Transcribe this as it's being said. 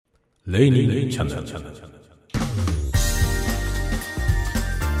レイニーチャンネル。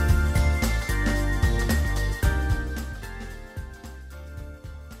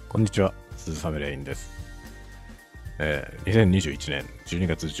こんにちは、鈴雨レインです。2021年12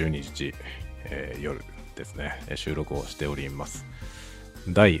月12日、夜ですね、収録をしております。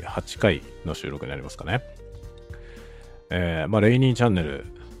第8回の収録になりますかね。レイニーチャンネル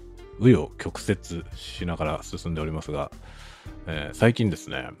紆余曲折しながら進んでおりますが、最近です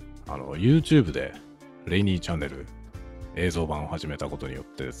ね、YouTube でレイニーチャンネル映像版を始めたことによっ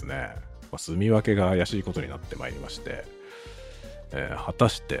てですね、住み分けが怪しいことになってまいりまして、果た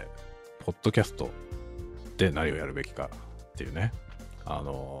してポッドキャストで何をやるべきかっていうね、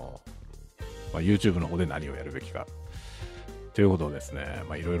YouTube の方で何をやるべきかということをですね、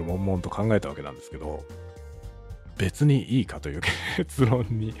いろいろ悶々と考えたわけなんですけど、別にいいかという結論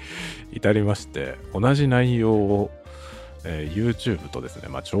に至りまして、同じ内容を、YouTube とですね、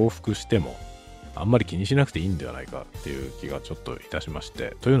重複してもあんまり気にしなくていいんではないかっていう気がちょっといたしまし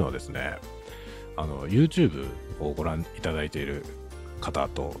て、というのはですね、YouTube をご覧いただいている方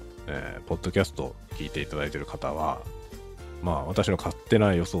と、ポッドキャストを聞いていただいている方は、私の勝手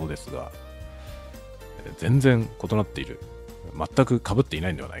な予想ですが、全然異なっている、全く被っていな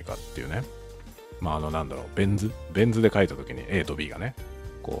いんではないかっていうね、ベン図で書いた時に A と B がね、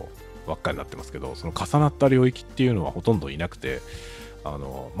こう輪っかになってますけど、その重なった領域っていうのはほとんどいなくて、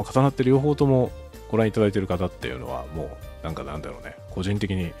重なって両方ともご覧いただいている方っていうのはもう個人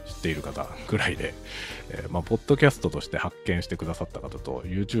的に知っている方ぐらいで、ポッドキャストとして発見してくださった方と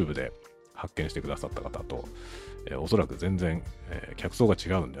YouTube で発見してくださった方と、おそらく全然、客層が違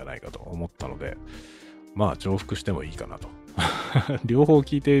うんではないかと思ったので、重複してもいいかなと両方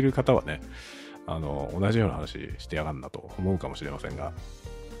聞いている方はね、同じような話してやがんなと思うかもしれませんが、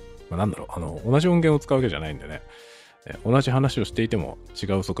同じ音源を使うわけじゃないんでね、同じ話をしていても違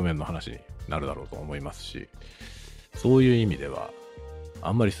う側面の話になるだろうと思いますし、そういう意味では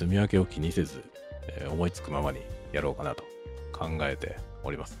あんまり住み分けを気にせず、思いつくままにやろうかなと考えて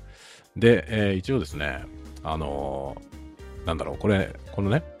おります。で、一応ですね、この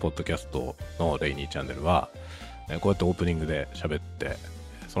ねポッドキャストのレイニーチャンネルは、こうやってオープニングで喋って、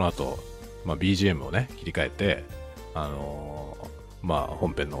その後、BGM をね切り替えて、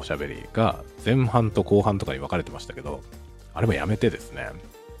本編のおしゃべりが前半と後半とかに分かれてましたけど、あれもやめてですね、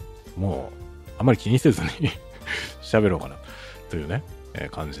もうあんまり気にせずに喋ろうかなというね、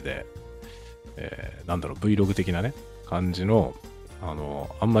感じで、Vlog 的なね感じの、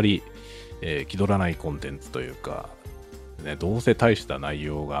あんまり、気取らないコンテンツというか、ね、どうせ大した内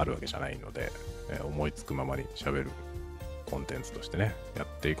容があるわけじゃないので、思いつくままに喋るコンテンツとしてねやっ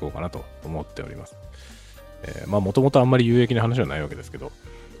ていこうかなと思っております。もともとあんまり有益な話はないわけですけど、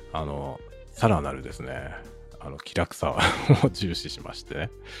さらなるですね、気楽さを重視しまして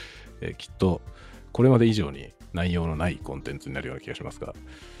ね、きっとこれまで以上に内容のないコンテンツになるような気がしますが、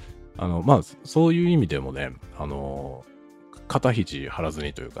そういう意味でもね、肩肘張らず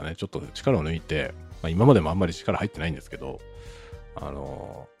にというかね、ちょっと力を抜いて、今までもあんまり力入ってないんですけど、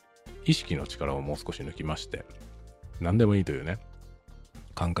意識の力をもう少し抜きまして、何でもいいというね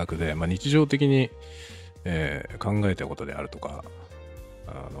感覚で、日常的に考えたことであるとか、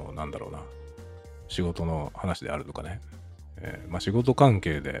仕事の話であるとかね、仕事関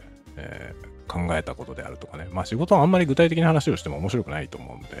係で、考えたことであるとかね、仕事はあんまり具体的な話をしても面白くないと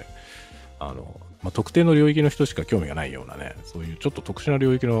思うんで、特定の領域の人しか興味がないようなね、そういうちょっと特殊な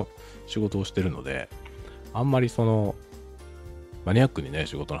領域の仕事をしてるので、あんまりそのマニアックにね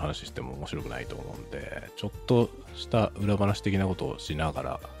仕事の話しても面白くないと思うんで、ちょっとした裏話的なことをしなが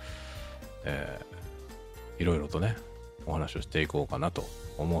ら、いろいろとねお話をしていこうかなと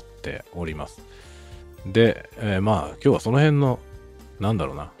思っております。で、今日はその辺の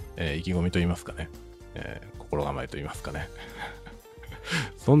意気込みと言いますかね、心構えと言いますかね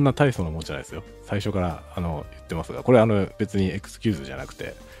そんな大層なもんじゃないですよ。最初から言ってますが、これ別にエクスキューズじゃなく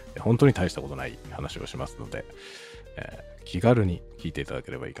て本当に大したことない話をしますので、気軽に聞いていただけ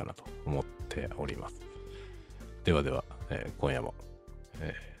ればいいかなと思っております。では、今夜も、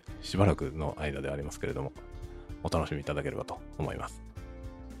しばらくの間でありますけれども、お楽しみいただければと思います。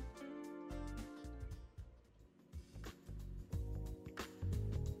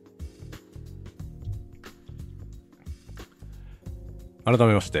改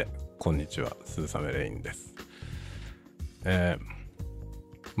めましてこんにちは、鈴雨レインです。で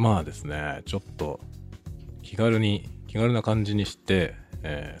すね、ちょっと気軽な感じにして、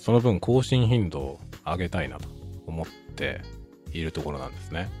その分更新頻度を上げたいなと思っているところなんで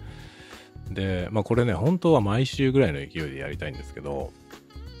すね。で、これね、本当は毎週ぐらいの勢いでやりたいんですけど、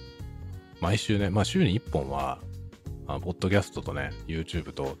毎週ね、週に1本はポッドキャストとね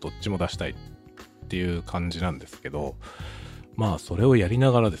YouTube とどっちも出したいっていう感じなんですけど、それをやり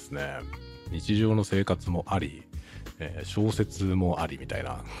ながらですね、日常の生活もあり、小説もありみたい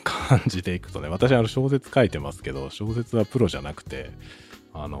な感じでいくとね、私小説書いてますけど、小説はプロじゃなくて、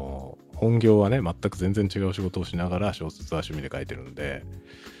本業はね全く全然違う仕事をしながら小説は趣味で書いてるんで、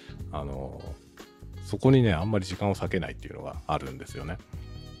そこにねあんまり時間を割けないっていうのがあるんですよね。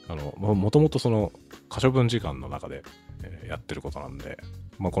もともとその可処分時間の中で、やってることなんで、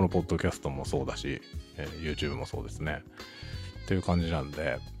このポッドキャストもそうだし、YouTube もそうですねっていう感じなん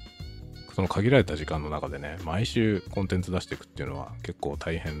で、その限られた時間の中でね毎週コンテンツ出していくっていうのは結構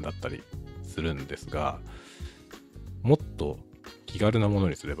大変だったりするんですが、もっと気軽なもの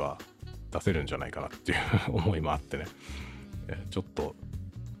にすれば出せるんじゃないかなっていう思いもあってね、ちょっと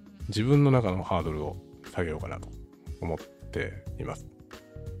自分の中のハードルを下げようかなと思っています。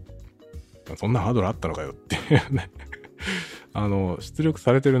そんなハードルあったのかよっていうね出力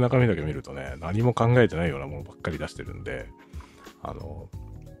されてる中身だけ見るとね、何も考えてないようなものばっかり出してるんで、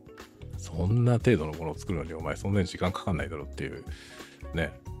そんな程度のものを作るのにお前そんなに時間かかんないだろうっていう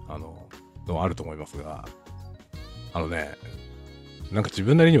ね、のあると思いますが、なんか自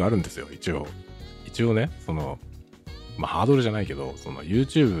分なりにはあるんですよ。一応ね、ハードルじゃないけど、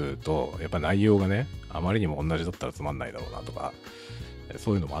YouTube とやっぱ内容がねあまりにも同じだったらつまんないだろうなとか、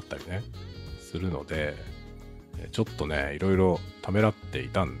そういうのもあったりねするので、ちょっとねいろいろためらってい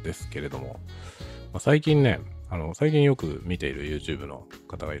たんですけれども、最近よく見ている YouTube の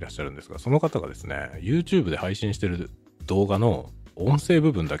方がいらっしゃるんですが、その方がですね YouTube で配信してる動画の音声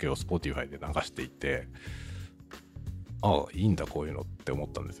部分だけを Spotify で流していて、いいんだこういうのって思っ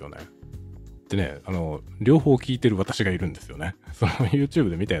たんですよね。でね、両方聞いてる私がいるんですよね。その YouTube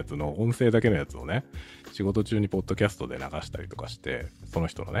で見たやつの音声だけのやつをね、仕事中にポッドキャストで流したりとかして、その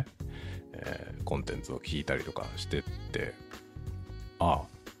人のね、コンテンツを聞いたりとかしてって、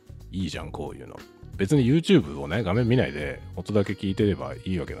いいじゃんこういうの。別に YouTube をね画面見ないで音だけ聞いてれば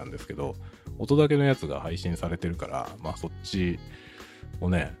いいわけなんですけど、音だけのやつが配信されてるから、そっちを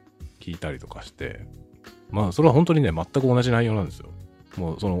ね聞いたりとかして、それは本当にね全く同じ内容なんですよ。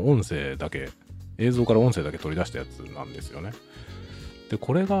もうその音声だけ、映像から音声だけ取り出したやつなんですよね。で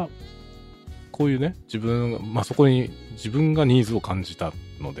これがこういうねそこに自分がニーズを感じた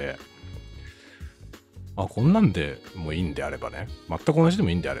ので、こんなんでもいいんであればね、全く同じでも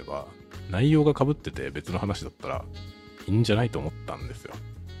いいんであれば、内容が被ってて別の話だったらいいんじゃないと思ったんですよ。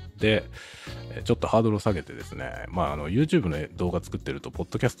でちょっとハードルを下げてですね、YouTube の動画作ってるとポッ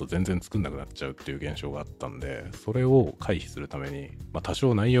ドキャスト全然作んなくなっちゃうっていう現象があったんで、それを回避するために、多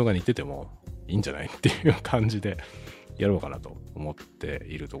少内容が似ててもいいんじゃないっていう感じでやろうかなと思って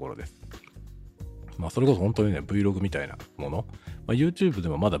いるところです。それこそ本当にね Vlog みたいなもの、YouTube で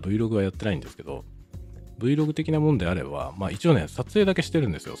もまだ Vlog はやってないんですけど、 Vlog 的なもんであれば、一応ね撮影だけしてる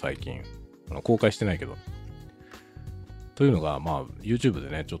んですよ最近。公開してないけど。というのがYouTube で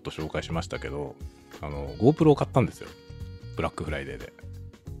ねちょっと紹介しましたけど、GoPro を買ったんですよ、ブラックフライデーで。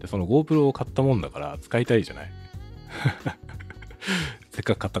でその GoPro を買ったもんだから使いたいじゃないせっ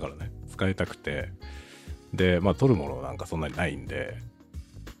かく買ったからね使いたくて、で撮るものなんかそんなにないんで、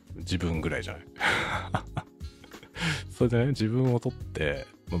自分ぐらいじゃないそれでね自分を撮って、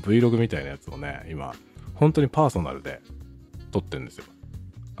Vlog みたいなやつをね今本当にパーソナルで撮ってるんですよ。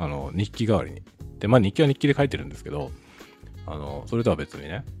日記代わりに。で日記は日記で書いてるんですけど、それとは別に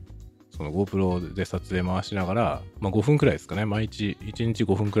ね、その GoPro で撮影回しながら、5分くらいですかね、毎日1日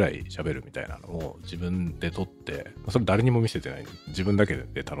5分くらい喋るみたいなのを自分で撮って、それ誰にも見せてない、自分だけ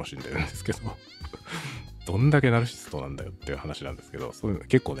で楽しんでるんですけどどんだけナルシストなんだよっていう話なんですけど、そういうの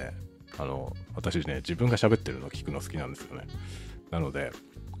結構ね、私ね自分が喋ってるの聞くの好きなんですよね。なので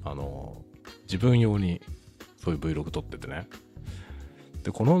自分用にそういう Vlog 撮っててね、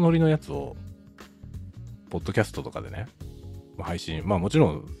でこのノリのやつをポッドキャストとかでね配信、もちろ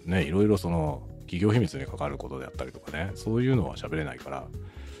んねいろいろその企業秘密に関わることであったりとかね、そういうのは喋れないから、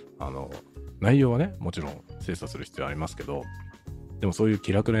内容はねもちろん精査する必要はありますけど、でもそういう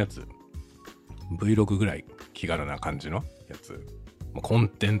気楽なやつ、 Vlog ぐらい気軽な感じのやつ、コン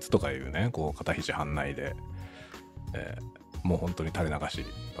テンツとかいうねこう肩肘張んないで、もう本当に垂れ流し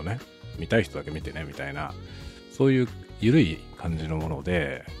のね、見たい人だけ見てねみたいな、そういう緩い感じのもの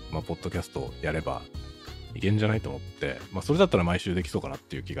で、ポッドキャストやればいけんじゃないと思って、それだったら毎週できそうかなっ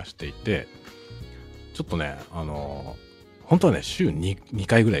ていう気がしていて、ちょっとね本当はね週 2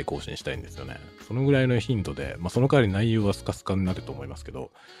回ぐらい更新したいんですよね。そのぐらいの頻度で、その代わり内容はスカスカになると思いますけ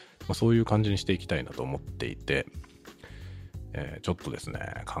ど、そういう感じにしていきたいなと思っていて、ちょっとですね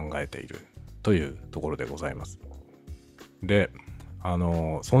考えているというところでございます。で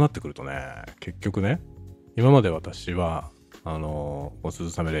そうなってくるとね、結局ね今まで私は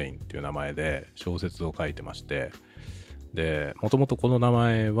鈴雨レインっていう名前で小説を書いてまして、でもともとこの名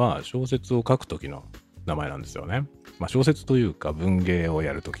前は小説を書く時の名前なんですよね。まあ小説というか文芸を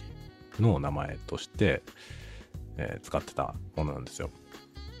やる時の名前として、使ってたものなんですよ。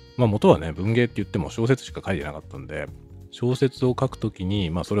まあ元はね、文芸って言っても小説しか書いてなかったんで、小説を書くときに、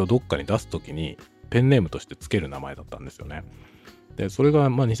まあそれをどっかに出すときにペンネームとしてつける名前だったんですよね。で、それが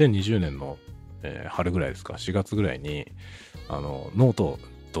まあ2020年の、春ぐらいですか、4月ぐらいに、ノート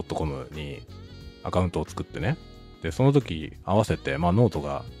 .com にアカウントを作ってね、で、その時合わせて、まあノート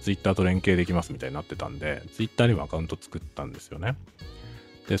がツイッターと連携できますみたいになってたんで、ツイッターにもアカウント作ったんですよね。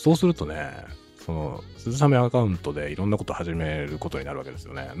で、そうするとね、その鈴雨アカウントでいろんなこと始めることになるわけです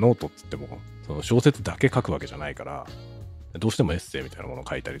よね。ノートっつってもその小説だけ書くわけじゃないから、どうしてもエッセイみたいなものを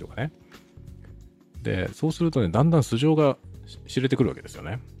書いたりとかね。で、そうするとね、だんだん素性が知れてくるわけですよ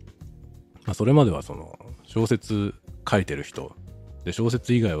ね。まあ、それまではその小説書いてる人で、小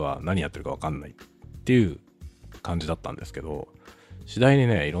説以外は何やってるか分かんないっていう感じだったんですけど、次第に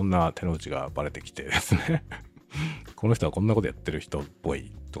ね、いろんな手の内がバレてきてですねこの人はこんなことやってる人っぽ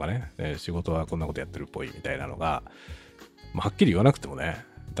いとかね、仕事はこんなことやってるっぽいみたいなのが、まあ、はっきり言わなくてもね、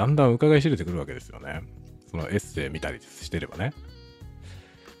だんだん伺い知れてくるわけですよね。そのエッセイ見たりしてればね。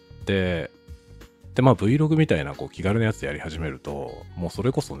で、まあ Vlog みたいなこう気軽なやつやり始めると、もうそ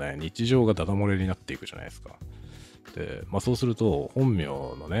れこそね、日常がダダ漏れになっていくじゃないですか。で、まあそうすると、本名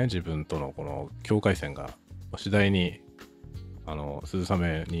のね、自分とのこの境界線が次第に、鈴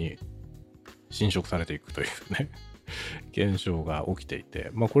雨に侵食されていくというね、現象が起きてい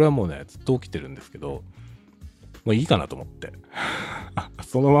て、まあこれはもうね、ずっと起きてるんですけど、もういいかなと思って。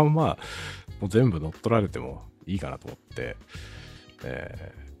そのまんま、もう全部乗っ取られてもいいかなと思って、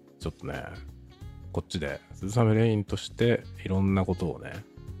ちょっとね、こっちで鈴雨レインとしていろんなことをね、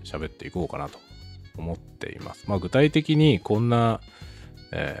喋っていこうかなと思っています。まあ具体的にこんな、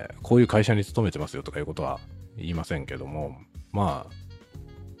こういう会社に勤めてますよとかいうことは言いませんけども、まあ、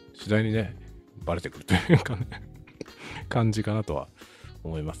次第にね、バレてくるというかね、感じかなとは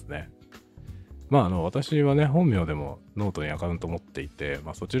思いますね。まあ私はね、本名でもノートにアカウント持っていて、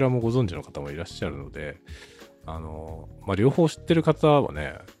まあそちらもご存知の方もいらっしゃるので、まあ両方知ってる方は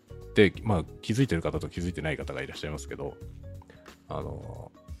ね、で、まあ気づいてる方と気づいてない方がいらっしゃいますけど、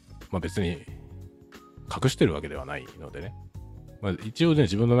まあ別に隠してるわけではないのでね、まあ一応ね、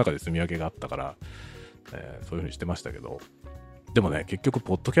自分の中で住み分けがあったから、そういう風にしてましたけど、でもね、結局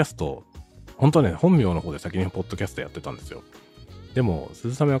ポッドキャスト、本当はね、本名の方で先にポッドキャストやってたんですよ。でも、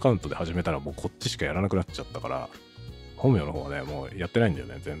鈴雨アカウントで始めたらもうこっちしかやらなくなっちゃったから、本名の方はね、もうやってないんだよ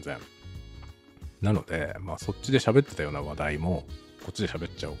ね、全然。なので、まあそっちで喋ってたような話題も、こっちで喋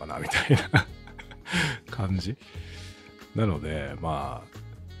っちゃおうかな、みたいな感じ。なので、ま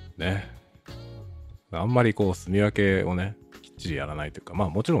あ、ね、あんまりこう、住み分けをね、きっちりやらないというか、まあ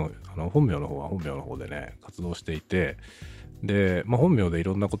もちろん、本名の方は本名の方でね、活動していて、で、まあ本名でい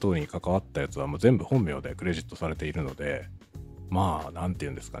ろんなことに関わったやつはもう全部本名でクレジットされているので、まあ、なんて言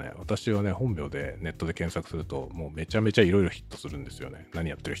うんですかね。私はね、本名でネットで検索すると、もうめちゃめちゃいろいろヒットするんですよね。何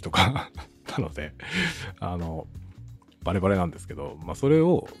やってる人か。なので、バレバレなんですけど、まあ、それ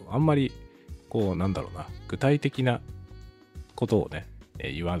をあんまり、こう、なんだろうな、具体的なことをね、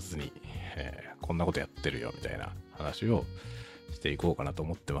言わずに、こんなことやってるよ、みたいな話をしていこうかなと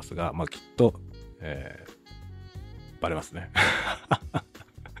思ってますが、まあ、きっと、バレますね。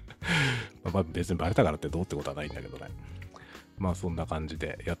まあ、別にバレたからってどうってことはないんだけどね。まあそんな感じ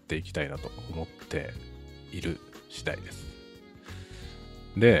でやっていきたいなと思っている次第です。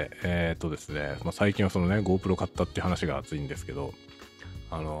で、ですね、まあ、最近はそのね、GoPro 買ったっていう話が熱いんですけど、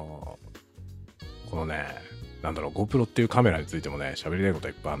このね、なんだろう、GoPro っていうカメラについてもね、喋りたいこと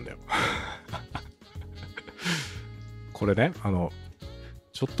はいっぱいあるんだよ。これね、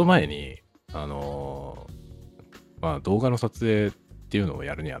ちょっと前に、まあ動画の撮影っていうのを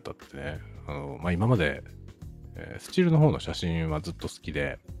やるにあたってね、まあ今まで、スチールの方の写真はずっと好き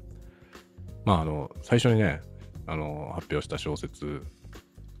で、まあ最初にね、発表した小説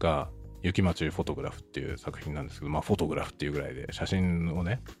が雪町フォトグラフっていう作品なんですけど、まあフォトグラフっていうぐらいで写真を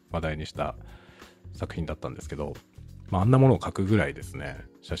ね、話題にした作品だったんですけど、まああんなものを描くぐらいですね、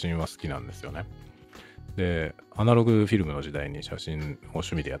写真は好きなんですよね。で、アナログフィルムの時代に写真を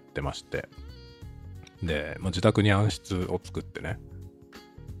趣味でやってまして、で、まあ、自宅に暗室を作ってね、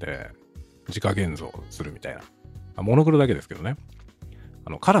で、自家現像するみたいな。モノクロだけですけどね。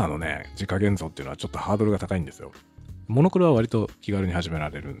カラーのね、自家現像っていうのはちょっとハードルが高いんですよ。モノクロは割と気軽に始めら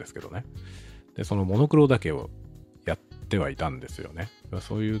れるんですけどね。で、そのモノクロだけをやってはいたんですよね。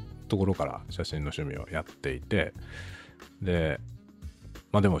そういうところから写真の趣味をやっていて、で、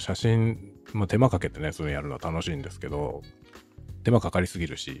まあでも写真まあ手間かけてね、それやるのは楽しいんですけど、手間かかりすぎ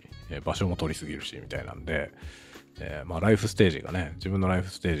るし、場所も取りすぎるし、みたいなんで、まあライフステージがね、自分のライ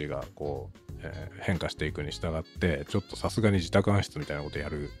フステージがこう、変化していくに従って、ちょっとさすがに自宅暗室みたいなことや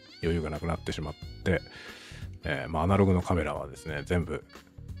る余裕がなくなってしまって、まあアナログのカメラはですね、全部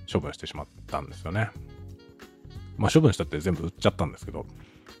処分してしまったんですよね。まあ処分したって全部売っちゃったんですけど、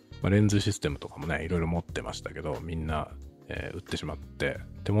まあ、レンズシステムとかもね、いろいろ持ってましたけど、みんな、売ってしまって、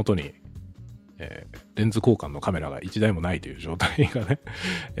手元に、レンズ交換のカメラが1台もないという状態がね、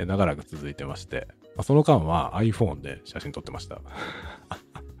長らく続いてまして、まあ、その間は iPhone で写真撮ってました。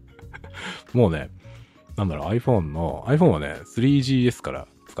もうね、なんだろう、iPhone はね、3GS から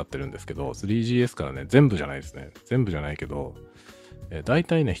使ってるんですけど、3GS からね、全部じゃないですね。全部じゃないけど、大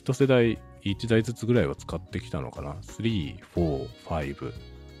体ね、一世代1台ずつぐらいは使ってきたのかな。3、4、5、6、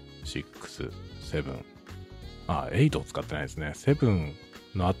7、8を使ってないですね。7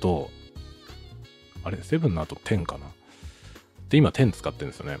の後、7の後10かな。で、今10使ってるん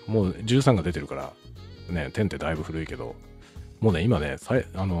ですよね。もう13が出てるから、ね、10ってだいぶ古いけど、もうね、今ね、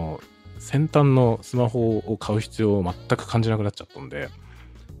先端のスマホを買う必要を全く感じなくなっちゃったんで、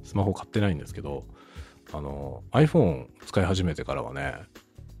スマホ買ってないんですけど、iPhone 使い始めてからはね、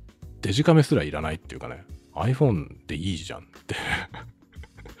デジカメすらいらないっていうかね、iPhone でいいじゃんって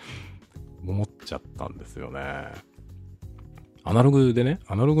思っちゃったんですよね。アナログ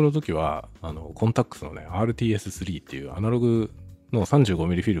の時は、コンタックスのね、RTS3 っていうアナログの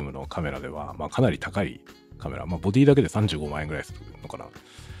 35mm フィルムのカメラでは、まあかなり高いカメラ、まあボディだけで35万円ぐらいするのかな、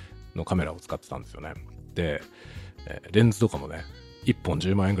のカメラを使ってたんですよね。で、レンズとかもね、1本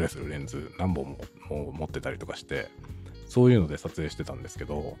10万円ぐらいするレンズ何本も持ってたりとかして、そういうので撮影してたんですけ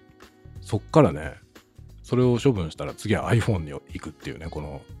ど、そっからね、それを処分したら次は iPhone に行くっていうね、こ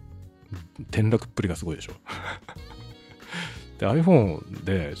の転落っぷりがすごいでしょ。で、iPhone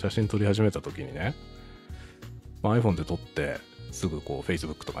で写真撮り始めた時にね、まあ、iPhone で撮ってすぐこう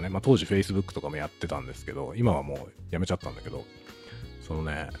Facebook とかね、まあ当時 Facebook とかもやってたんですけど、今はもうやめちゃったんだけど、その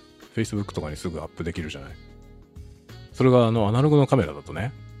ね、Facebook とかにすぐアップできるじゃない。それがアナログのカメラだと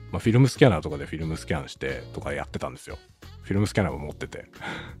ね、まあ、フィルムスキャナーとかでフィルムスキャンしてとかやってたんですよ。フィルムスキャナーも持ってて。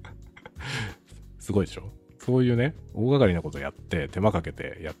すごいでしょ。そういうね、大掛かりなことやって、手間かけ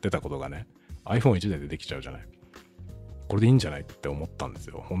てやってたことがね、iPhone1 台でできちゃうじゃない。これでいいんじゃないって思ったんです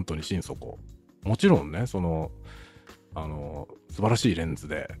よ。本当に心底。もちろんね、素晴らしいレンズ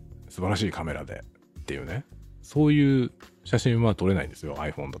で、素晴らしいカメラでっていうね、そういう写真は撮れないんですよ。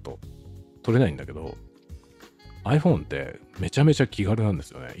iPhone だと。撮れないんだけど、iPhone ってめちゃめちゃ気軽なんです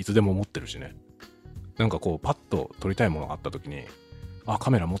よね。いつでも持ってるしね。なんかこう、パッと撮りたいものがあった時に、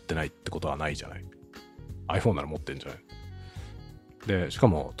カメラ持ってないってことはないじゃない。iPhone なら持ってんじゃない。で、しか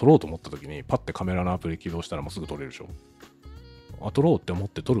も撮ろうと思った時に、パッてカメラのアプリ起動したらもうすぐ撮れるでしょ。撮ろうって思っ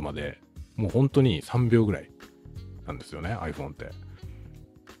て撮るまで、もう本当に3秒ぐらいなんですよね、iPhone って。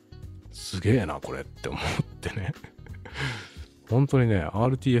すげえな、これって思ってね。本当にね、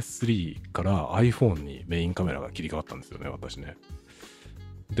RTS3 から iPhone にメインカメラが切り替わったんですよね、私ね。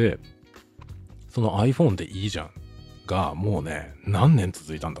で、その iPhone でいいじゃんが、もうね、何年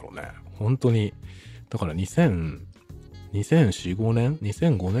続いたんだろうね。本当に、だから2004、5年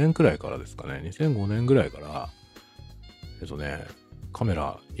 ?2005 年くらいからですかね。2005年ぐらいから、カメ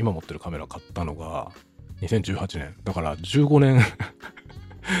ラ、今持ってるカメラ買ったのが2018年。だから15年、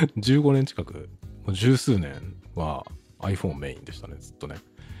15年近く、十数年は iPhone メインでしたね、ずっとね。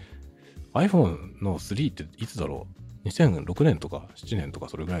iPhone の3っていつだろう ?2006 年とか7年とか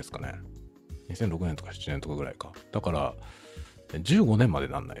それぐらいですかね。2006年とか7年とかぐらいか。だから、15年まで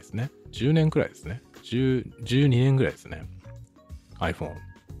なんないですね。10年くらいですね。12年ぐらいですね。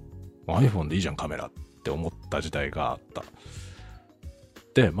iPhone でいいじゃん、カメラって思った時代があった。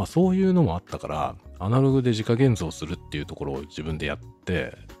で、まあそういうのもあったから、アナログで自家現像するっていうところを自分でやっ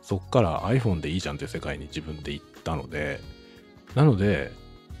て、そっから iPhone でいいじゃんっていう世界に自分で行ったので、なので、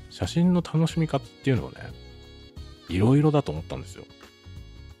写真の楽しみ方っていうのをね、いろいろだと思ったんですよ。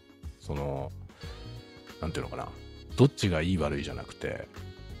なんていうのかな。どっちがいい悪いじゃなくて、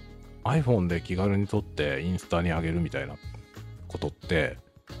iPhone で気軽に撮ってインスタに上げるみたいなことって、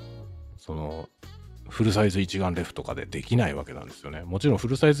フルサイズ一眼レフとかでできないわけなんですよね。もちろんフ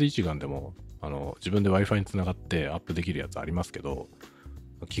ルサイズ一眼でも、自分で Wi-Fi につながってアップできるやつありますけど、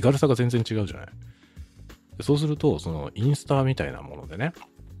気軽さが全然違うじゃない。そうすると、インスタみたいなものでね、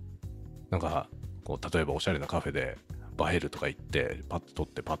なんか、こう、例えばおしゃれなカフェで映えるとか言って、パッと撮っ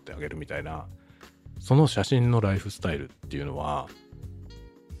てパッてあげるみたいな、その写真のライフスタイルっていうのは、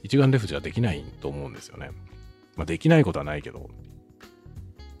一眼レフじゃできないと思うんですよね。まあ、できないことはないけど、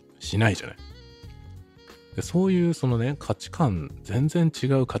しないじゃない。でそういうそのね価値観、全然違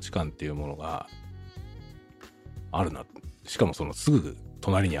う価値観っていうものがあるな、しかもそのすぐ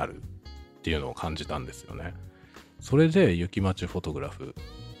隣にあるっていうのを感じたんですよね。それで雪町フォトグラフ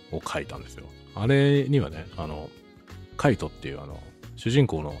を描いたんですよ。あれにはね、カイトっていう主人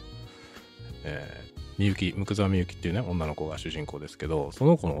公の、向沢みゆきっていうね女の子が主人公ですけど、そ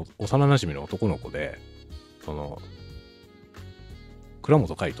の子の幼馴染の男の子で、その倉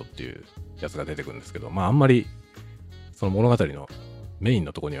本海斗っていうやつが出てくるんですけど、まああんまりその物語のメイン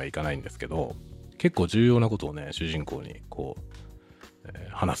のとこにはいかないんですけど、結構重要なことをね主人公にこう、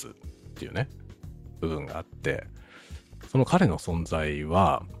話すっていうね部分があって、その彼の存在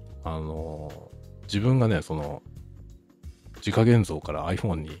は自分がねその自家現像から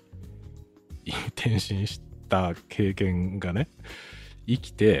iPhone に転身した経験がね生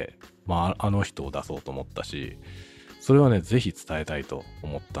きて、まあ、あの人を出そうと思ったし、それはねぜひ伝えたいと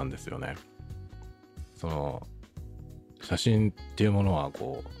思ったんですよね。その写真っていうものは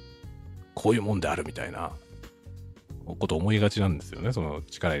こういうもんであるみたいなことを思いがちなんですよね。その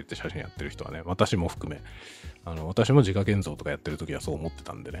力入れて写真やってる人はね、私も含め私も自家現像とかやってる時はそう思って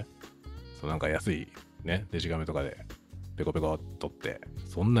たんでね、そうなんか安いねデジカメとかでペコペコ撮って、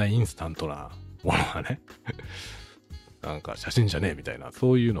そんなインスタントなものがねなんか写真じゃねえみたいな、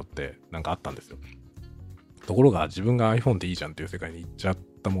そういうのってなんかあったんですよ。ところが自分が iPhone でいいじゃんっていう世界に行っちゃっ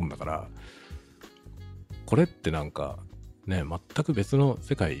たもんだから、これってなんかね全く別の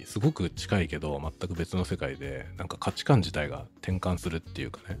世界、すごく近いけど全く別の世界で、なんか価値観自体が転換するってい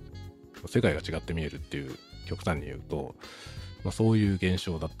うかね、世界が違って見えるっていう、極端に言うと、まあ、そういう現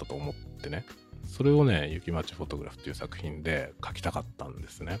象だったと思ってね、それをね雪町フォトグラフっていう作品で描きたかったんで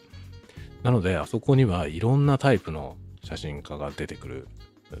すね。なのであそこにはいろんなタイプの写真家が出てくる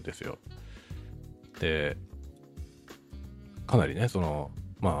んですよ。でかなりねその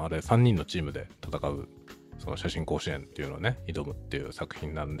まああれ3人のチームで戦うその写真甲子園っていうのをね挑むっていう作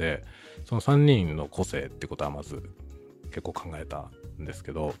品なんで、その3人の個性ってことはまず結構考えたんです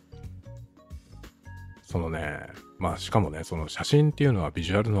けど、そのねまあしかもねその写真っていうのはビ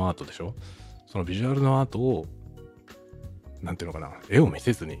ジュアルのアートでしょ。そのビジュアルのアートをなんていうのかな、絵を見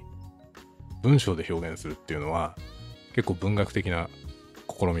せずに文章で表現するっていうのは結構文学的な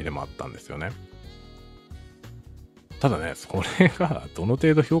試みでもあったんですよね。ただねそれがどの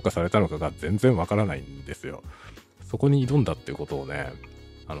程度評価されたのかが全然わからないんですよ。そこに挑んだっていうことをね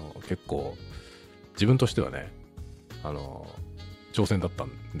結構自分としてはね挑戦だったん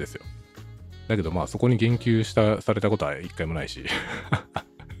ですよ。だけどまあそこに言及されたことは一回もないし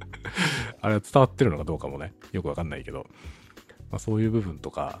あれは伝わってるのかどうかもねよくわかんないけど、まあ、そういう部分と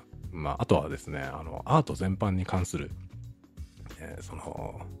か、まあ、あとはですねアート全般に関する、そ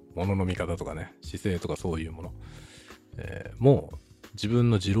の物の見方とかね姿勢とかそういうもの、もう自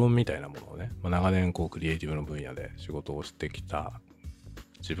分の持論みたいなものをね、まあ、長年こうクリエイティブの分野で仕事をしてきた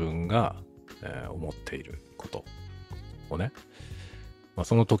自分が、思っていることをね、まあ、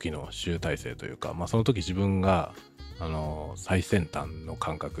その時の集大成というか、まあ、その時自分が最先端の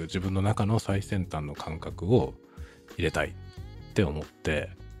感覚、自分の中の最先端の感覚を入れたいって思って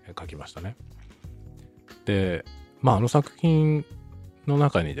書きましたね。で、まあ作品の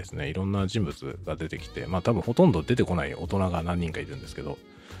中にですねいろんな人物が出てきて、まあ多分ほとんど出てこない大人が何人かいるんですけど、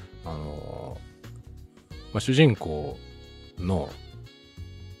まあ、主人公の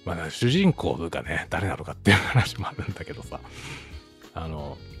まあ主人公がね誰なのかっていう話もあるんだけどさ、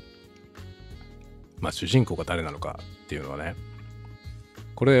まあ主人公が誰なのかっていうのはね、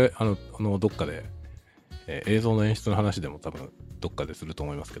これどっかで、映像の演出の話でも多分どっかですると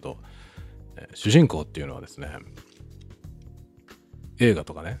思いますけど、主人公っていうのはですね映画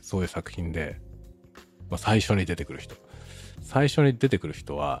とかねそういう作品で、まあ、最初に出てくる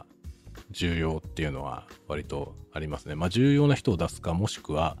人は重要っていうのは割とありますね。まあ重要な人を出すか、もし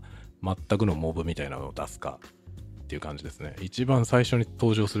くは全くのモブみたいなのを出すかっていう感じですね。一番最初に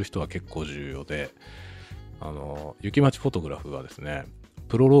登場する人は結構重要で、雪町フォトグラフはですね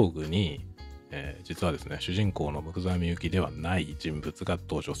プロローグに、実はですね主人公の向沢みゆきではない人物が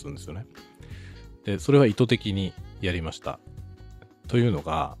登場するんですよね。でそれは意図的にやりました。というの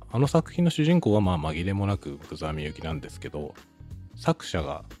が作品の主人公はまあ紛れもなく向沢みゆきなんですけど、作者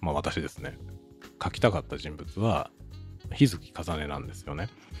がまあ私ですね書きたかった人物は日月かざねなんですよね。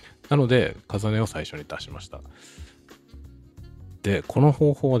なのでかざねを最初に出しました。でこの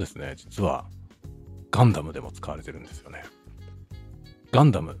方法はですね実はガンダムでも使われてるんですよね。ガ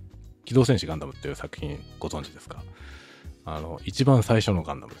ンダム、機動戦士ガンダムっていう作品ご存知ですか？一番最初の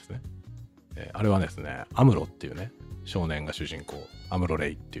ガンダムですね。あれはですねアムロっていうね少年が主人公、アムロレ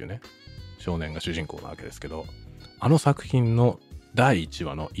イっていうね少年が主人公なわけですけど、作品の第1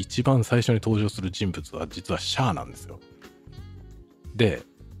話の一番最初に登場する人物は実はシャアなんですよ。で、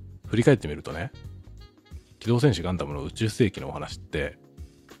振り返ってみるとね、機動戦士ガンダムの宇宙世紀のお話って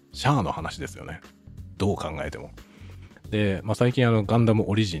シャアの話ですよね。どう考えても。で、最近ガンダム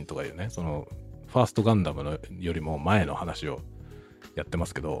オリジンとかいうね、そのファーストガンダムのよりも前の話をやってま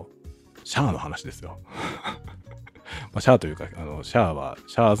すけど、シャアの話ですよ。シャアというか、シ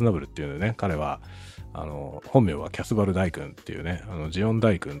ャア・アズナブルっていうのね、彼は本名はキャスバル大君っていうね、ジオン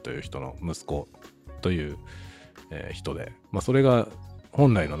大君という人の息子という、人で、それが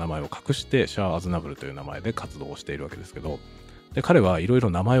本来の名前を隠してシャア・アズナブルという名前で活動をしているわけですけど、で彼はいろいろ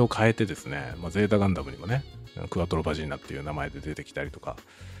名前を変えてですね、ゼータガンダムにもね、クワトロバジーナっていう名前で出てきたりとか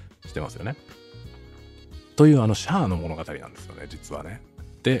してますよね。というシャアの物語なんですよね、実はね。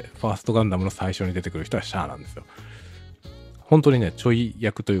で、ファーストガンダムの最初に出てくる人はシャアなんですよ。本当にね、ちょい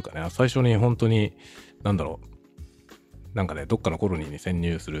役というかね、最初に本当に、なんかね、どっかのコロニーに潜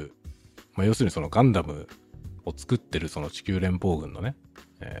入する、要するにそのガンダムを作ってるその地球連邦軍のね、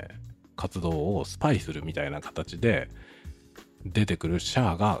活動をスパイするみたいな形で出てくるシ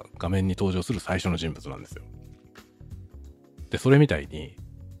ャアが画面に登場する最初の人物なんですよ。で、それみたいに、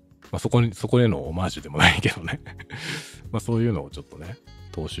そこへのオマージュでもないけどねそういうのをちょっとね、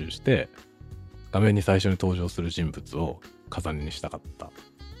踏襲して画面に最初に登場する人物を重ねにしたかった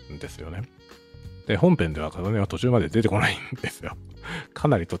んですよね。で、本編では重ねは途中まで出てこないんですよ。か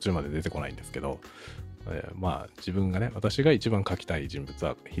なり途中まで出てこないんですけど、自分がね、私が一番描きたい人物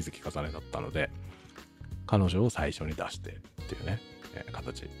は日月重ねだったので、彼女を最初に出してっていうね、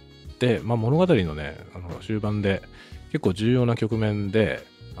形で、物語のね、終盤で結構重要な局面で、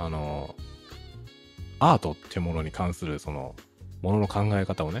アートっていうものに関するそのものの考え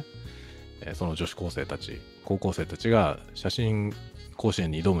方をね、その女子高生たち、高校生たちが写真甲子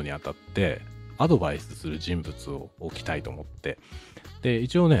園に挑むにあたってアドバイスする人物を置きたいと思って、で、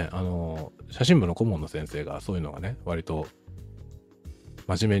一応ね、写真部の顧問の先生がそういうのがね、割と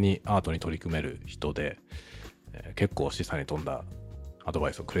真面目にアートに取り組める人で、結構示唆に富んだアド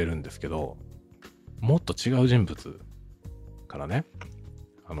バイスをくれるんですけど、もっと違う人物からね、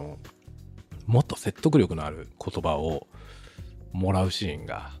もっと説得力のある言葉をもらうシーン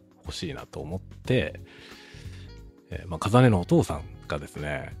が欲しいなと思って、風音のお父さんがです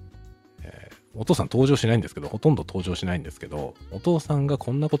ね、お父さん登場しないんですけど、ほとんど登場しないんですけど、お父さんが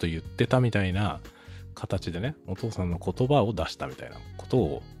こんなこと言ってたみたいな形でね、お父さんの言葉を出したみたいなこと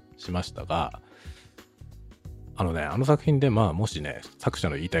をしましたが、あの作品でもしね、作者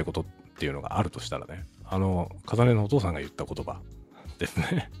の言いたいことっていうのがあるとしたらね、風音のお父さんが言った言葉です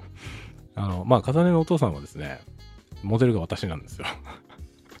ね。風音のお父さんはですね、モデルが私なんですよ。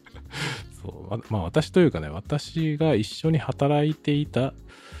そう、私というかね、私が一緒に働いていた、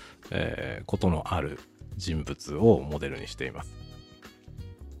ことのある人物をモデルにしています。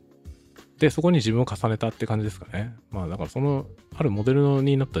で、そこに自分を重ねたって感じですかね。だからそのあるモデル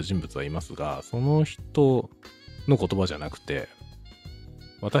になった人物はいますが、その人の言葉じゃなくて、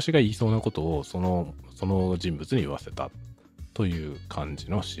私が言いそうなことをその人物に言わせたという感じ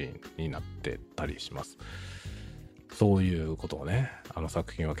のシーンになってたりします。そういうことをね、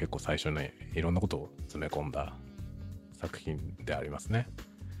作品は結構最初にいろんなことを詰め込んだ作品でありますね。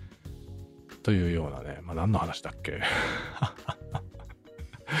というようなね、何の話だっけ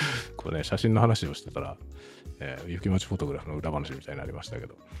これね、写真の話をしてたら、雪町フォトグラフの裏話みたいになりましたけ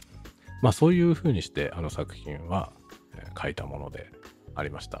ど、そういう風にして作品は、書いたものであり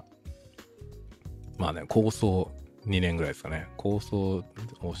ました。構想2年ぐらいですかね。構想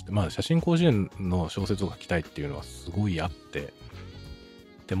をして、写真甲子園の小説を書きたいっていうのはすごいあって、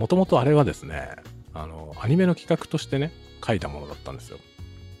で、もともとあれはですね、アニメの企画としてね、書いたものだったんですよ。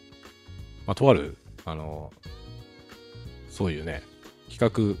とある、そういうね、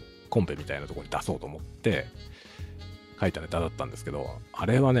企画コンペみたいなところに出そうと思って書いたネタだったんですけど、あ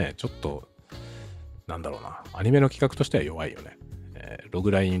れはね、ちょっと、アニメの企画としては弱いよね。ロ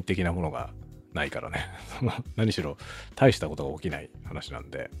グライン的なものがないからね。何しろ大したことが起きない話なん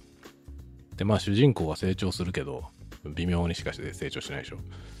で。で、主人公は成長するけど、微妙にしかして成長しないでしょ。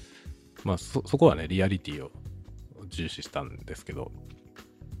そこはね、リアリティを重視したんですけど、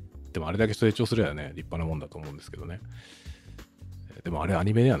でもあれだけ成長すればね、立派なもんだと思うんですけどね。でもあれア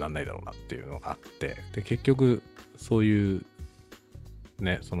ニメにはなんないだろうなっていうのがあって、で、結局、そういう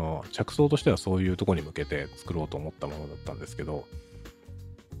ね、その着想としてはそういうところに向けて作ろうと思ったものだったんですけど、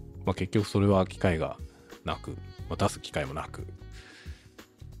結局それは機会がなく、出す機会もなく、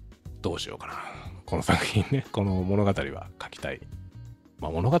どうしようかな。この作品ね、この物語は書きたい。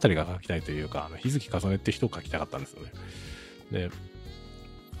物語が書きたいというか、日月重ねって人を書きたかったんですよね。で、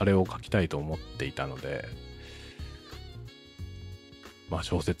あれを書きたいと思っていたので、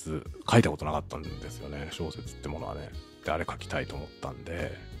小説書いたことなかったんですよね。小説ってものはね。で、あれ書きたいと思ったん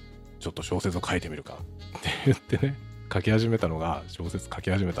で、ちょっと小説を書いてみるかって言ってね、書き始めたのが小説書き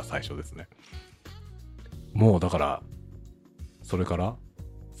始めた最初ですね。もうだから、それから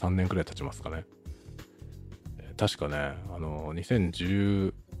3年くらい経ちますかね。確かね、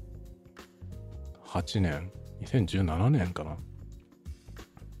2018年、2017年かな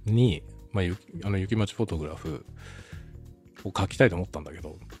に、雪町フォトグラフを書きたいと思ったんだけ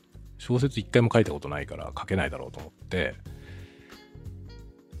ど、小説一回も書いたことないから書けないだろうと思って、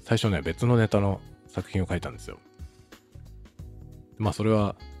最初ね、別のネタの作品を書いたんですよ。それ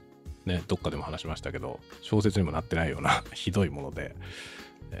はね、どっかでも話しましたけど、小説にもなってないようなひどいもので、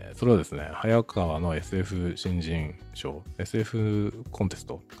それはですね、早川の SF 新人賞、SF コンテス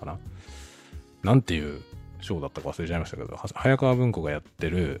トかな、なんていう賞だったか忘れちゃいましたけど、早川文庫がやって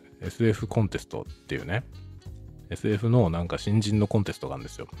る SF コンテストっていうね、SF のなんか新人のコンテストがあるんで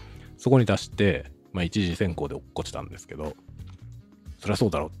すよ。そこに出して、一次選考で落っこちたんですけど、そりゃそ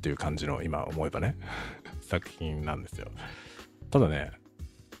うだろうっていう感じの今思えばね作品なんですよ。ただね、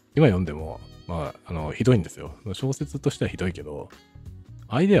今読んでもひどいんですよ。小説としてはひどいけど、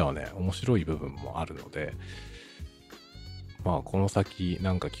アイデアはね面白い部分もあるので、この先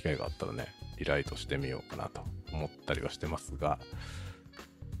なんか機会があったらねリライトしてみようかなと思ったりはしてますが、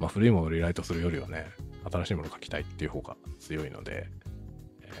古いものをリライトするよりはね新しいものを書きたいっていう方が強いので、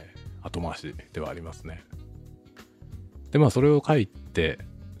後回しではありますね。でそれを書いて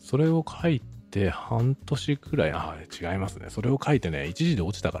半年くらい、違いますね。それを書いてね、一時で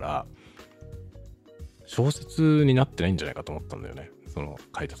落ちたから、小説になってないんじゃないかと思ったんだよね。その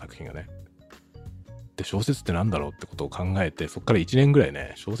書いた作品がね。で、小説ってなんだろうってことを考えて、そっから1年ぐらい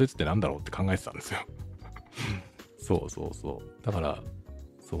ね、小説ってなんだろうって考えてたんですよ。そう。だから、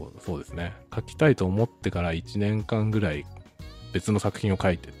そうですね。書きたいと思ってから1年間ぐらい別の作品を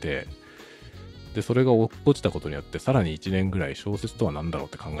書いてて、で、それが落っこちたことによって、さらに1年ぐらい小説とは何だろうっ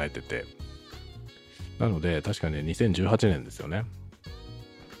て考えてて、なので、確かね、2018年ですよね。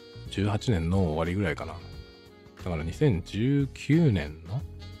18年の終わりぐらいかな。だから2019年の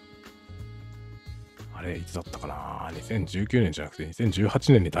あれ、いつだったかな ?2019 年じゃなくて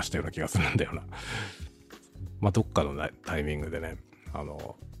2018年に出したような気がするんだよな。どっかのタイミングでね、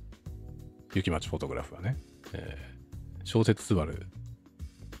雪町フォトグラフはね、小説すばる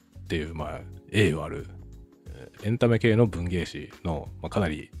っていう、栄誉ある、エンタメ系の文芸誌の、かな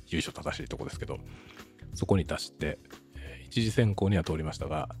り由緒正しいとこですけど、そこに出して、一次選考には通りました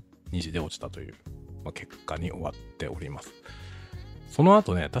が、二次で落ちたという、結果に終わっております。その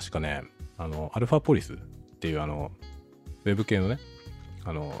後ね、確かね、アルファポリスっていうウェブ系のね、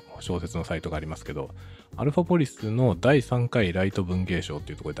小説のサイトがありますけど、アルファポリスの第3回ライト文芸賞っ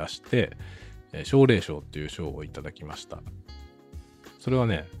ていうところで出して、奨励賞っていう賞をいただきました。それは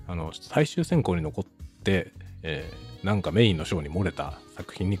ね、最終選考に残って、なんかメインの賞に漏れた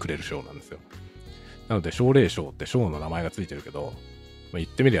作品にくれる賞なんですよ。なので、奨励賞って賞の名前がついてるけど、言っ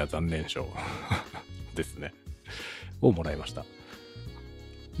てみれば残念賞ですね。をもらいました。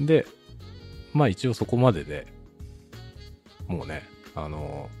で、一応そこまででもうね、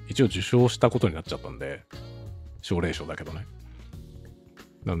一応受賞したことになっちゃったんで、奨励賞だけどね。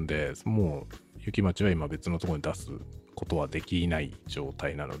なんで、もう、雪町は今別のところに出すことはできない状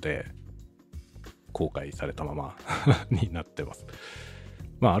態なので、公開されたままになってます。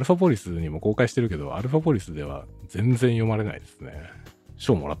アルファポリスにも公開してるけど、アルファポリスでは全然読まれないですね。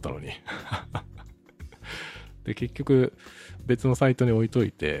賞もらったのに。で、結局、別のサイトに置いと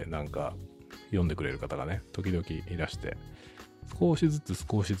いて、なんか、読んでくれる方がね、時々いらして、少しずつ、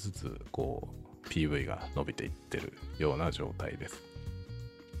こう、PV が伸びていってるような状態です。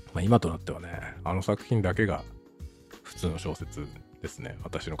今となってはね、あの作品だけが普通の小説ですね。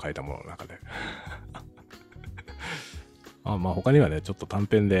私の書いたものの中で。他にはね、ちょっと短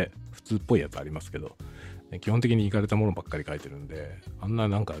編で普通っぽいやつありますけど、基本的にイカれたものばっかり書いてるんで、あんな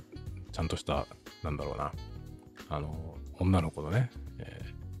なんか、ちゃんとした、なんだろうな、女の子のね、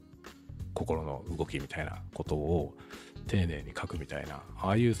心の動きみたいなことを丁寧に書くみたいな、あ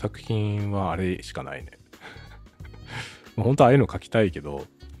あいう作品はあれしかないね。本当はああいうの書きたいけど、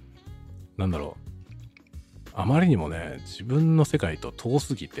なんだろう、あまりにもね、自分の世界と遠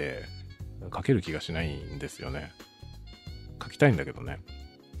すぎて書ける気がしないんですよね。書きたいんだけどね。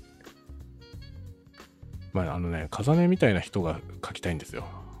風音みたいな人が書きたいんですよ。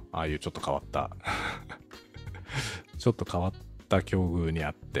ああいうちょっと変わったちょっと変わった境遇に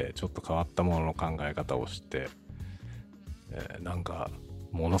あって、ちょっと変わったものの考え方をして、なんか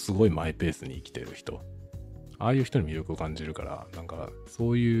ものすごいマイペースに生きてる人、ああいう人に魅力を感じるから、なんか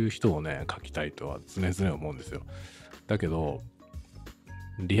そういう人をね書きたいとは常々思うんですよ。だけど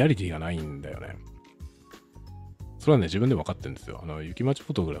リアリティがないんだよね。それはね、自分で分かってるんですよ。雪町フ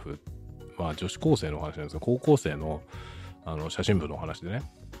ォトグラフは女子高生の話なんですけど、高校生の写真部の話でね。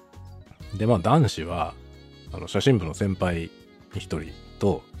で、まあ男子は写真部の先輩に一人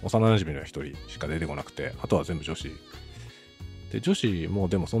と幼馴染の一人しか出てこなくて、あとは全部女子で、女子も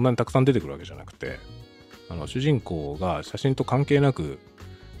でもそんなにたくさん出てくるわけじゃなくて、主人公が写真と関係なく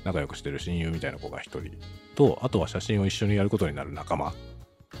仲良くしてる親友みたいな子が一人と、あとは写真を一緒にやることになる仲間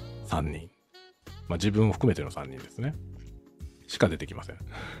3人、まあ自分を含めての3人ですねしか出てきません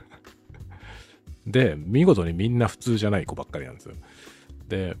で、見事にみんな普通じゃない子ばっかりなんですよ。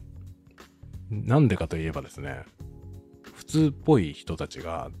で、なんでかといえばですね、普通っぽい人たち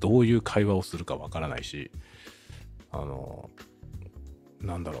がどういう会話をするかわからないし、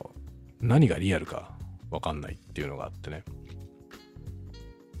なんだろう、何がリアルかわかんないっていうのがあってね。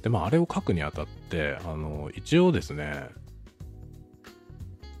で、まああれを書くにあたって、一応ですね、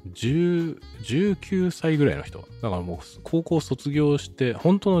19歳ぐらいの人、だからもう高校卒業して、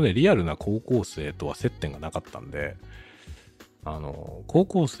本当のね、リアルな高校生とは接点がなかったんで、高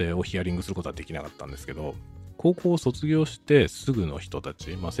校生をヒアリングすることはできなかったんですけど、高校を卒業してすぐの人た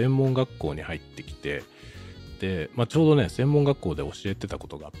ち、まあ専門学校に入ってきて、で、まあちょうどね、専門学校で教えてたこ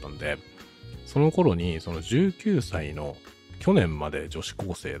とがあったんで、その頃にその19歳の去年まで女子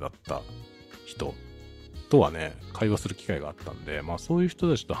高生だった人とはね、会話する機会があったんで、まあそういう人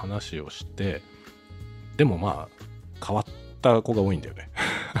たちと話をして、でもまあ変わった子が多いんだよね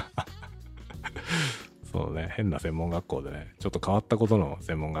そうね、変な専門学校でね、ちょっと変わったことの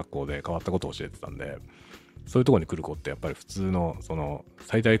専門学校で変わったことを教えてたんで、そういうところに来る子ってやっぱり普通のその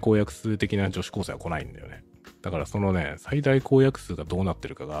最大公約数的な女子高生は来ないんだよね。だからそのね、最大公約数がどうなって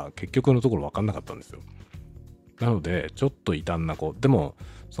るかが結局のところ分かんなかったんですよ。なのでちょっと異端な子でも、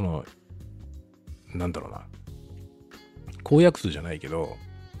そのなんだろうな、公約数じゃないけど、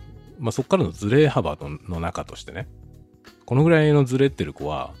まあそっからのズレ幅の中としてね、このぐらいのズレってる子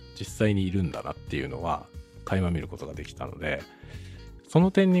は実際にいるんだなっていうのは垣間見ることができたので、そ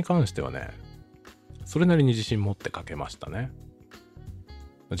の点に関してはね、それなりに自信持って書けましたね。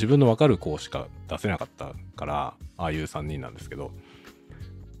自分の分かる子しか出せなかったから、ああいう3人なんですけど、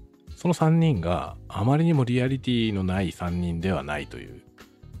その3人があまりにもリアリティのない3人ではないという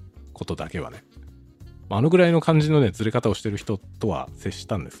ことだけはね、あのぐらいの感じのね、ずれ方をしてる人とは接し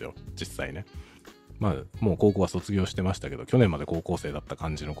たんですよ、実際ね。まあもう高校は卒業してましたけど、去年まで高校生だった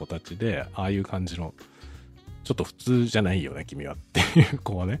感じの子たちで、ああいう感じのちょっと普通じゃないよね君はっていう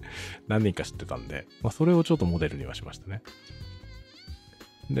子はね、何人か知ってたんで、まあそれをちょっとモデルにはしましたね。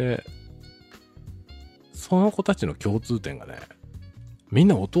で、その子たちの共通点がね、みん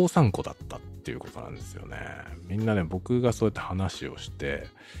なお父さん子だったっていうことなんですよね。みんなね、僕がそうやって話をして、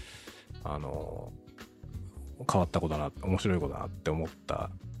変わった子だな、面白い子だなって思っ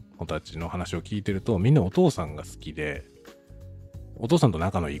た子たちの話を聞いてると、みんなお父さんが好きで、お父さんと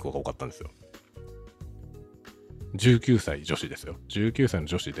仲のいい子が多かったんですよ。19歳女子ですよ。19歳の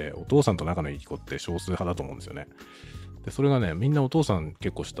女子でお父さんと仲のいい子って少数派だと思うんですよね。で、それがね、みんなお父さん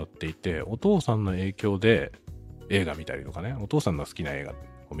結構慕っていて、お父さんの影響で映画見たりとかね、お父さんの好きな映画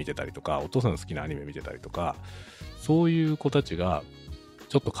を見てたりとか、お父さんの好きなアニメ見てたりとか、そういう子たちが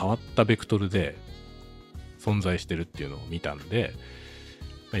ちょっと変わったベクトルで存在してるっていうのを見たんで、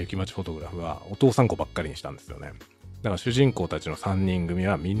雪町フォトグラフはお父さん子ばっかりにしたんですよね。だから主人公たちの3人組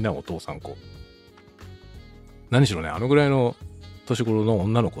はみんなお父さん子。何しろね、あのぐらいの年頃の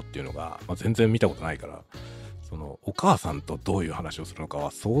女の子っていうのが、全然見たことないから、そのお母さんとどういう話をするのか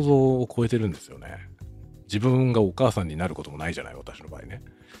は想像を超えてるんですよね。自分がお母さんになることもないじゃない、私の場合ね。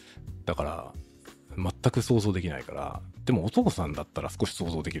だから全く想像できないから、でもお父さんだったら少し想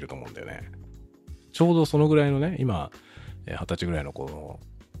像できると思うんだよね。ちょうどそのぐらいのね、今20歳ぐらいの子の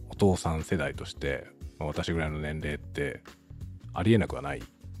お父さん世代として、私ぐらいの年齢ってありえなくはない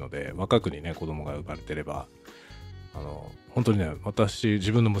ので、若くにね子供が生まれてれば、本当にね、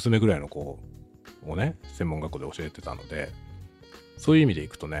自分の娘ぐらいの子をね、専門学校で教えてたので、そういう意味でい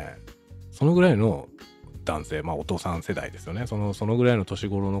くとね、そのぐらいの男性、お父さん世代ですよね。そのぐらいの年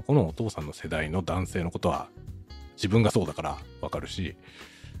頃の子のお父さんの世代の男性のことは自分がそうだからわかるし、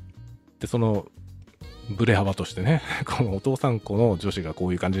で、そのブレ幅としてね、このお父さん子の女子がこ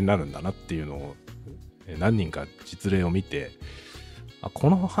ういう感じになるんだなっていうのを何人か実例を見て、こ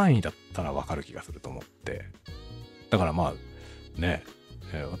の範囲だったらわかる気がすると思って、だから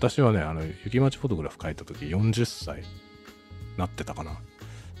私はね、雪町フォトグラフ書いた時40歳なってたかな、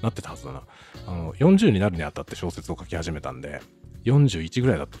なってたはずだな。40になるにあたって小説を書き始めたんで、41ぐ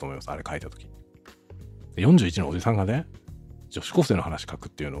らいだったと思います、あれ書いた時。41のおじさんがね、女子高生の話書くっ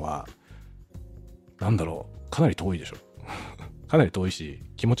ていうのは、なんだろう、かなり遠いでしょかなり遠いし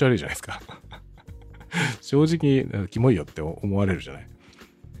気持ち悪いじゃないですか正直キモいよって思われるじゃない。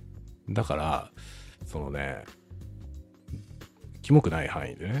だからそのね、キモくない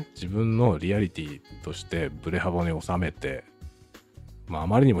範囲でね、自分のリアリティとしてブレ幅に収めて、あ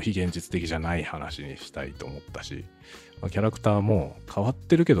まりにも非現実的じゃない話にしたいと思ったし、キャラクターも変わっ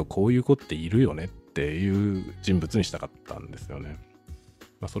てるけどこういう子っているよねっていう人物にしたかったんですよね。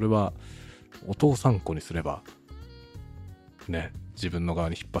それはお父さん子にすればね、自分の側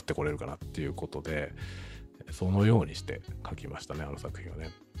に引っ張ってこれるかなっていうことで、そのようにして書きましたね、あの作品をね。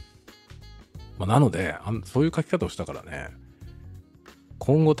なのでそういう書き方をしたからね、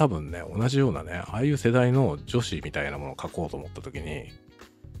今後多分ね、同じようなね、ああいう世代の女子みたいなものを書こうと思った時に、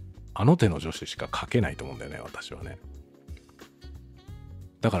あの手の女子しか書けないと思うんだよね、私はね。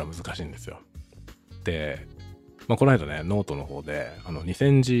だから難しいんですよ。で、この間ね、ノートの方で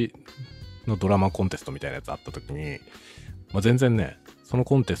2000字のドラマコンテストみたいなやつあった時に、全然ね、その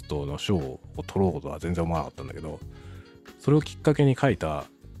コンテストの賞を取ろうことは全然思わなかったんだけど、それをきっかけに書いた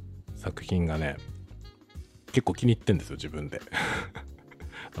作品がね、結構気に入ってんですよ、自分で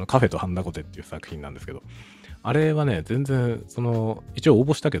カフェとハンダコテっていう作品なんですけど、あれはね、全然一応応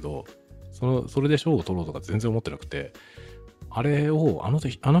募したけど、それで賞を取ろうとか全然思ってなくて、あれをあの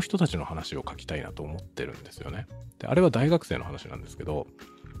人たちの話を書きたいなと思ってるんですよね。で、あれは大学生の話なんですけど、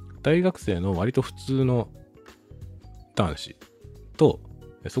大学生の割と普通の男子と、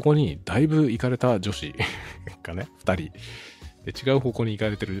そこにだいぶ行かれた女子がね、2人で、違う方向に行か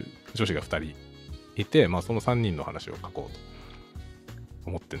れてる女子が2人いて、その3人の話を書こうと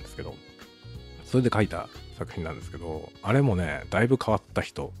思ってるんですけど、それで書いた作品なんですけど、あれもね、だいぶ変わった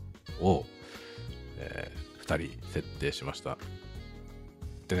人を、2人設定しました。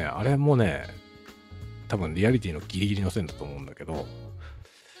でね、あれもね、多分リアリティのギリギリの線だと思うんだけど、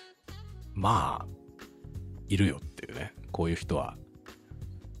いるよっていうね、こういう人は、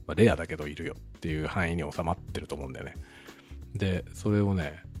レアだけどいるよっていう範囲に収まってると思うんだよね。で、それを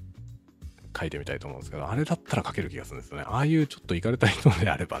ね、書いてみたいと思うんですけど、あれだったら書ける気がするんですよね。ああいうちょっとイかれた人で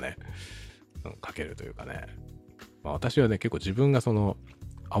あればね、書けるというかね。私はね、結構自分が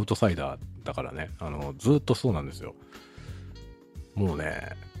アウトサイダーだからね、ずっとそうなんですよ。もうね、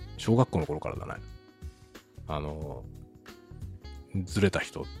小学校の頃からだね。ずれた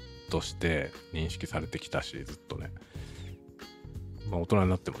人として認識されてきたし、ずっとね。大人に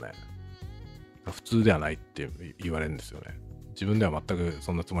なってもね、普通ではないって言われるんですよね。自分では全く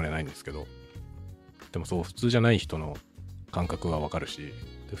そんなつもりはないんですけど、でもそう普通じゃない人の感覚はわかるし、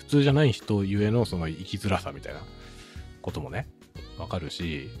で普通じゃない人ゆえのその生きづらさみたいなこともね、わかる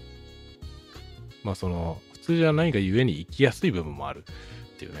し、普通じゃないがゆえに生きやすい部分もある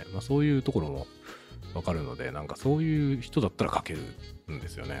っていうね、そういうところもわかるので、そういう人だったら書けるんで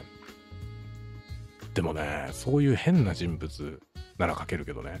すよね。でもね、そういう変な人物なら書ける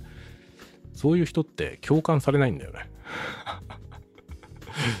けどね、そういう人って共感されないんだよね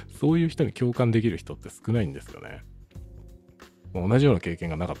そういう人に共感できる人って少ないんですよね。同じような経験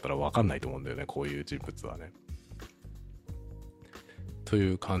がなかったら分かんないと思うんだよね、こういう人物はね。と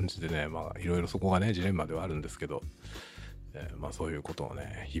いう感じでね、いろいろそこがね、ジレンマではあるんですけど、そういうことを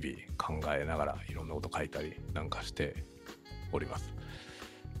ね、日々考えながらいろんなこと書いたりなんかしております。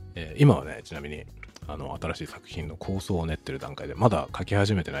今はね、ちなみに新しい作品の構想を練ってる段階で、まだ書き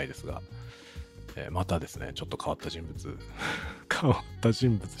始めてないですが、またですね、ちょっと変わった人物変わった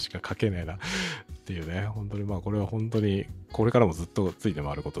人物しか書けねえなっていうね、本当にこれは本当にこれからもずっとついて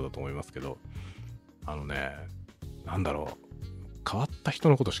回ることだと思いますけど、変わった人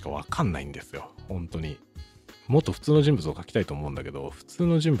のことしか分かんないんですよ、本当に。もっと普通の人物を書きたいと思うんだけど、普通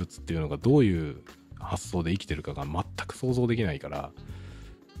の人物っていうのがどういう発想で生きてるかが全く想像できないから、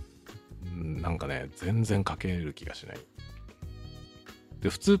全然書ける気がしない。で、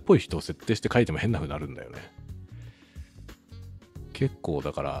普通っぽい人を設定して書いても変な風になるんだよね。結構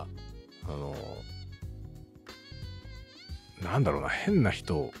だから変な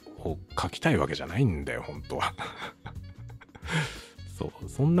人を書きたいわけじゃないんだよ、本当は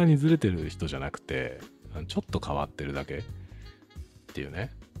そんなにずれてる人じゃなくて、ちょっと変わってるだけっていう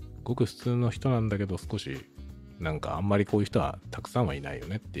ね。ごく普通の人なんだけど、少しあんまりこういう人はたくさんはいないよ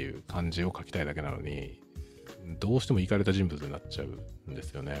ねっていう感じを書きたいだけなのに、どうしてもイかれた人物になっちゃうんで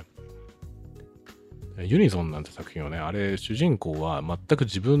すよね。ユニゾンなんて作品はね、あれ主人公は全く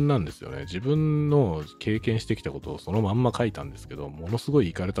自分なんですよね。自分の経験してきたことをそのまんま書いたんですけど、ものすごい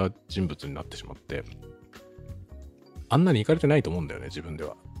イかれた人物になってしまって、あんなにイかれてないと思うんだよね、自分で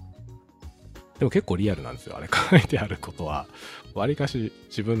は。でも結構リアルなんですよ。あれ書いてあることはわりかし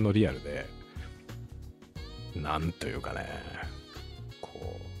自分のリアルで、なんというかね、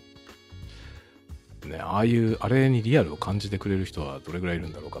ね、あれにリアルを感じてくれる人はどれぐらいいる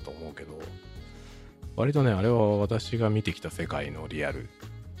んだろうかと思うけど、割とね、あれは私が見てきた世界のリアル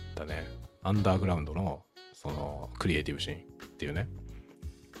だね。アンダーグラウンドのそのクリエイティブシーンっていうね、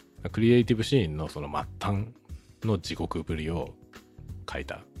クリエイティブシーンのその末端の地獄ぶりを書い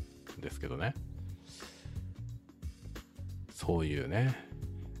たんですけどね。そういうね、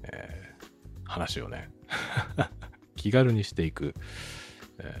話をね気軽にしていく、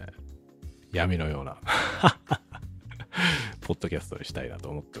闇のようなポッドキャストにしたいなと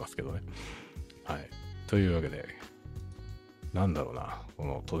思ってますけどね。はい。というわけで、なんだろうな、こ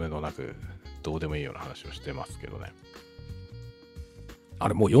のとめどなくどうでもいいような話をしてますけどね。あ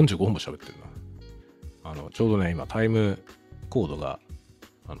れもう45分も喋ってるな。ちょうどね今タイムコードが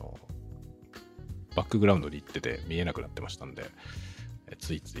バックグラウンドに行ってて見えなくなってましたんで、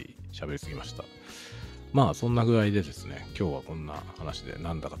ついつい喋りすぎました。まあそんな具合でですね、今日はこんな話で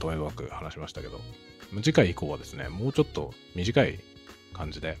なんだかとめどなく話しましたけど、次回以降はですね、もうちょっと短い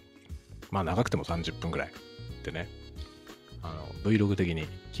感じで、まあ長くても30分ぐらいでね、Vlog 的に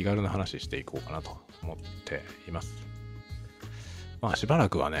気軽な話していこうかなと思っています。まあしばら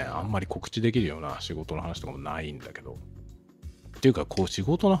くはね、あんまり告知できるような仕事の話とかもないんだけど、っていうかこう仕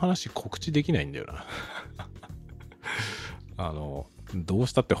事の話告知できないんだよなどう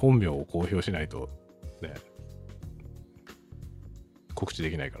したって本名を公表しないとね、告知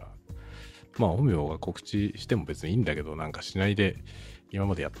できないから、まあ本名が告知しても別にいいんだけど、なんかしないで今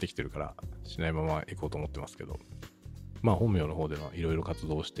までやってきてるからしないまま行こうと思ってますけど、まあ本名の方ではいろいろ活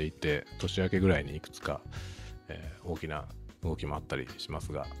動していて、年明けぐらいにいくつか、大きな動きもあったりしま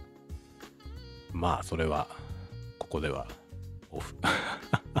すが、まあそれはここではオフ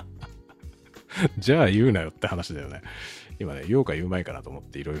じゃあ言うなよって話だよね。今ね、言おうか言うまいかなと思っ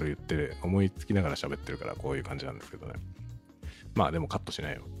ていろいろ言ってる、思いつきながら喋ってるからこういう感じなんですけどね。まあでもカットし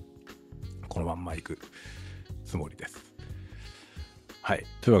ないよ。このまんま行くつもりです。はい。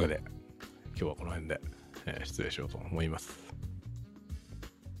というわけで今日はこの辺で、失礼しようと思います。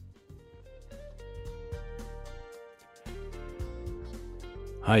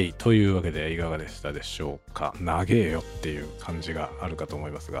はい。というわけでいかがでしたでしょうか。長えよっていう感じがあるかと思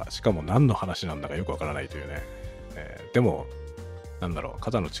いますが、しかも何の話なんだかよくわからないというね。でも、なんだろう、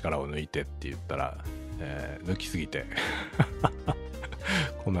肩の力を抜いてって言ったら、抜きすぎて、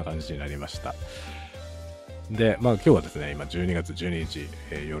こんな感じになりました。で、まあ今日はですね、今12月12日、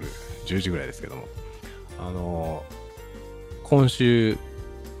夜10時ぐらいですけども、今週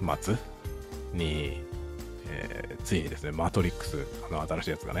末に、ついにですね、マトリックス、新し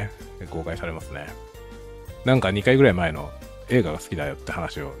いやつがね、公開されますね。なんか2回ぐらい前の映画が好きだよって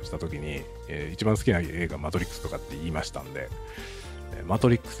話をしたときに、一番好きな映画マトリックスとかって言いましたんで、マト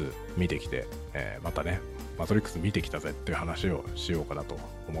リックス見てきて、またね、マトリックス見てきたぜっていう話をしようかなと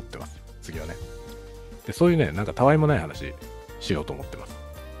思ってます。次はね。で、そういうね、なんかたわいもない話しようと思ってます。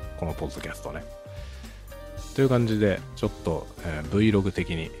このポッドキャストね。という感じで、ちょっと、Vlog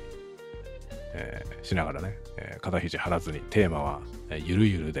的に、しながらね、肩肘張らずにテーマは、ゆる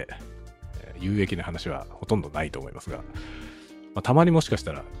ゆるで、有益な話はほとんどないと思いますが、まあ、たまにもしかし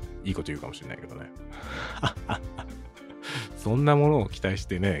たらいいこと言うかもしれないけどね。そんなものを期待し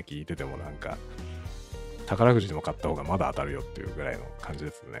てね、聞いててもなんか、宝くじでも買った方がまだ当たるよっていうぐらいの感じ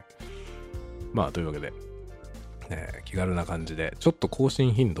ですね。まあ、というわけで、気軽な感じで、ちょっと更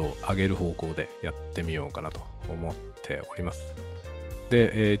新頻度を上げる方向でやってみようかなと思っております。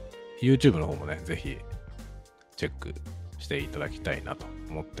で、YouTube の方もね、ぜひチェックしていただきたいなと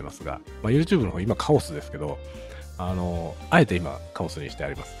思ってますが、まあ、YouTube の方今カオスですけど、あえて今カオスにしてあ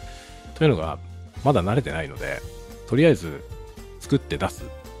ります。というのが、まだ慣れてないので、とりあえず作って出す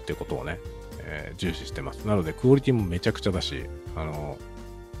ってことをね、重視してます。なので、クオリティもめちゃくちゃだし、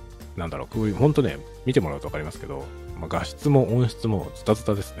なんだろう、ほんとね、見てもらうと分かりますけど、まあ、画質も音質もズタズ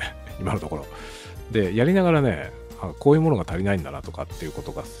タですね。今のところ。で、やりながらね、こういうものが足りないんだなとかっていうこ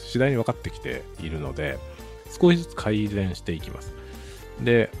とが次第に分かってきているので、少しずつ改善していきます。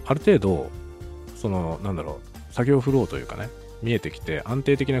で、ある程度、なんだろう、作業フローというかね、見えてきて安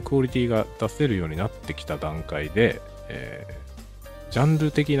定的なクオリティが出せるようになってきた段階で、ジャン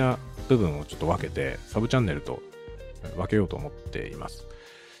ル的な部分をちょっと分けて、サブチャンネルと分けようと思っています。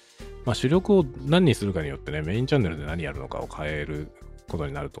まあ、主力を何にするかによってね、メインチャンネルで何やるのかを変えること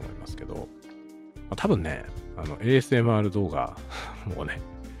になると思いますけど、まあ、多分ね、ASMR 動画もね、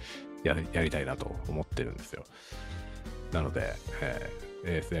やりたいなと思ってるんですよ。なので、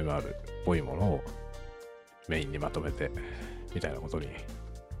ASMR っぽいものをメインにまとめて、みたいなことに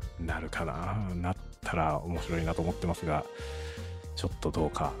なるかなったら面白いなと思ってますが、ちょっとど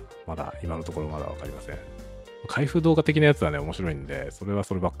うか、まだ今のところまだわかりません。開封動画的なやつはね、面白いんで、それは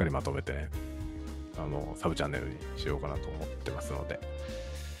そればっかりまとめてね、サブチャンネルにしようかなと思ってますので、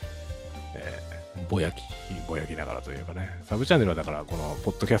ぼやきながらというかね、サブチャンネルはだからこの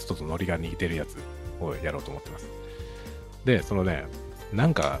ポッドキャストとノリが似てるやつをやろうと思ってます。で、そのね、な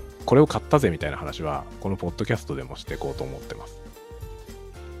んかこれを買ったぜみたいな話はこのポッドキャストでもしていこうと思ってます。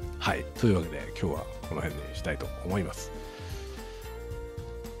はい、というわけで今日はこの辺にしたいと思います。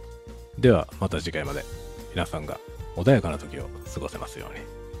ではまた次回まで皆さんが穏やかな時を過ごせますよう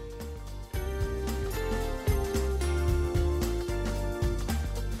に。